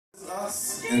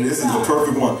us, and this is the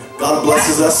perfect one. God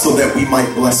blesses us so that we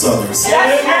might bless others.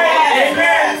 Yes,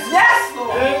 amen. Yes,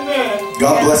 Lord. Amen.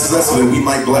 God blesses us so that we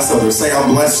might bless others. Say,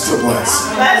 I'm blessed to bless.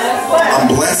 I'm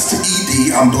blessed to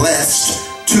ED. I'm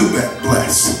blessed to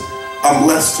bless. I'm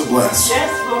blessed to bless. Yes,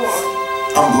 Lord.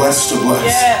 I'm blessed to bless.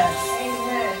 Yes.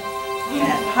 Amen.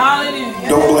 Hallelujah.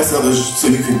 Don't bless others so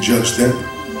you can judge them.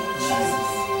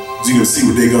 So you can see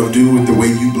what they're going to do with the way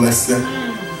you bless them.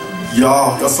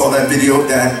 Y'all saw that video,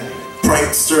 that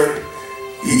prankster.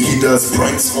 He does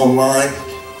pranks online.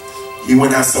 He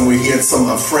went out somewhere. He had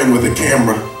a friend with a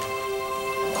camera.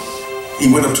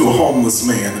 He went up to a homeless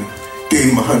man and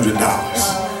gave him $100.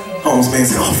 Homeless man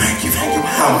said, oh, thank you.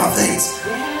 How are things?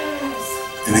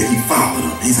 And then he followed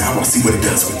him. He said, I want to see what he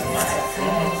does with the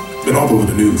money. Been all over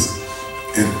the news.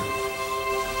 And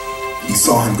he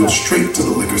saw him go straight to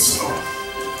the liquor store.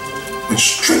 Went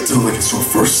straight to the liquor store,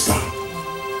 first stop.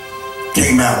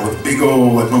 Came out with big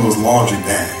old, like one of those laundry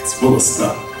bags full of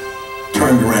stuff.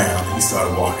 Turned around and he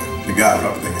started walking. The guy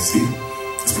probably thinking, see,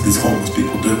 that's what these homeless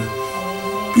people do.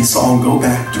 He saw him go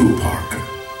back to a park.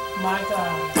 My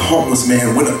God. The homeless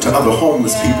man went up to other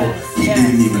homeless people he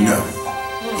didn't even know.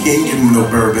 He ain't give him no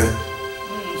bourbon.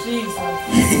 Jesus.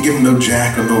 He ain't give him no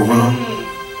Jack or no rum.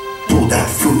 Pulled out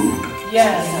food.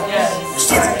 Yes.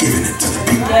 Started giving it to the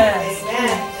people. Yes.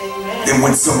 Then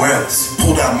went somewhere else.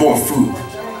 Pulled out more food.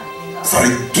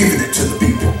 Started giving it to the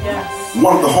people. Yes.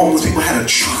 One of the homeless people had a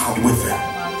child with him.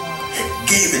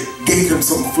 Gave him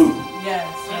some food. Yes.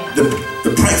 The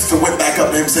prankster went back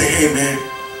up to him and said, hey man,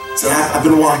 said, I've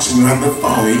been watching you, I've been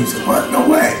following you. He said, what? No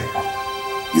way.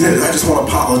 He said, I just want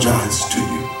to apologize to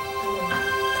you.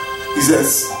 He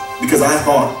says, because I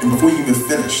thought, and before you even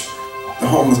finished, the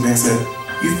homeless man said,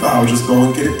 you thought I was just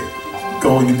going to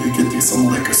get you some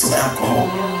liquor, some alcohol.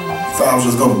 You thought I was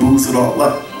just going to booze it all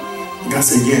up. The guy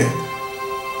said, yeah.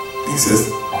 He says,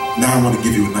 now I want to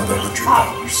give you another $100.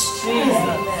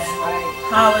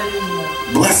 Hallelujah.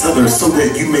 Bless others so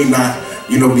that you may not,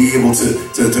 be able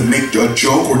to make a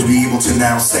joke or to be able to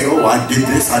now say, oh, I did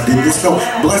this. No,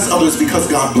 bless others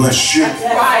because God bless you. That's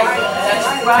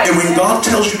right. And when God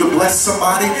tells you to bless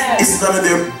somebody, it's none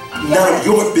of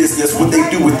your business what they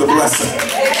do with the blessing.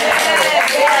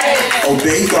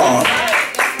 Obey God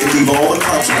and leave all the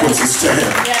consequences to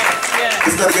Him.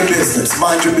 It's none of your business.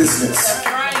 Mind your business.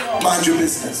 Mind your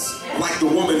business. Like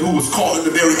the woman who was caught in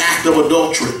the very act of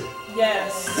adultery.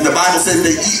 Yes. And the Bible says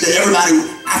that everybody,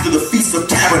 after the Feast of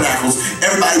Tabernacles,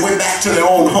 everybody went back to their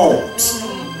own homes.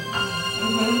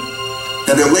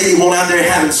 And the lady went out there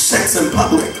having sex in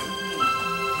public.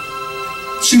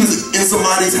 She was in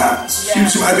somebody's house. She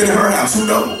might have been in her house. Who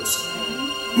knows?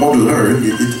 Won't do her.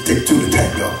 It take two to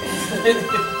tango.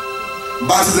 The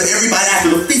Bible says that everybody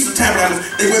after the Feast of Tabernacles,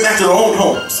 they went back to their own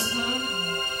homes.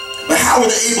 But how were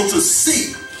they able to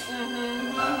see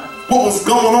what was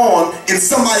going on in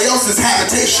somebody else's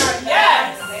habitation?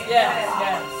 Yes.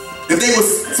 If they were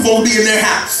supposed to be in their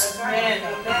house,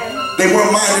 they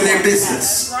weren't minding their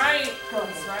business.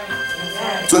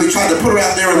 So they tried to put her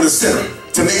out there in the center,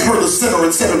 to make her the center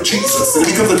instead of Jesus. And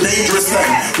it becomes a dangerous thing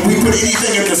when we put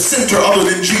anything in the center other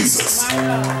than Jesus.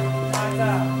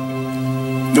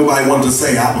 Nobody wanted to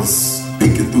say I was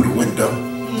peeking through the window.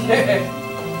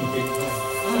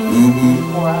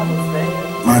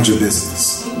 Mind your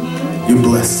business. You're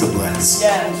blessed to bless.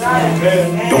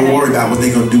 Don't worry about what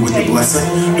they're going to do with the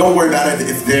blessing. Don't worry about it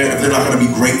if they're not going to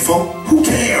be grateful. Who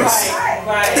cares?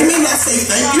 They may not say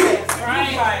thank you.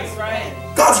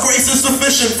 God's grace is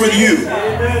sufficient for you.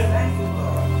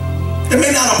 They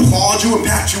may not applaud you and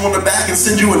pat you on the back and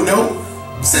send you a note.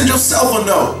 Send yourself a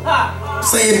note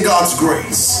saying God's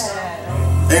grace.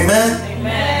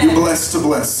 Amen? You're blessed to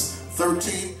bless.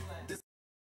 13.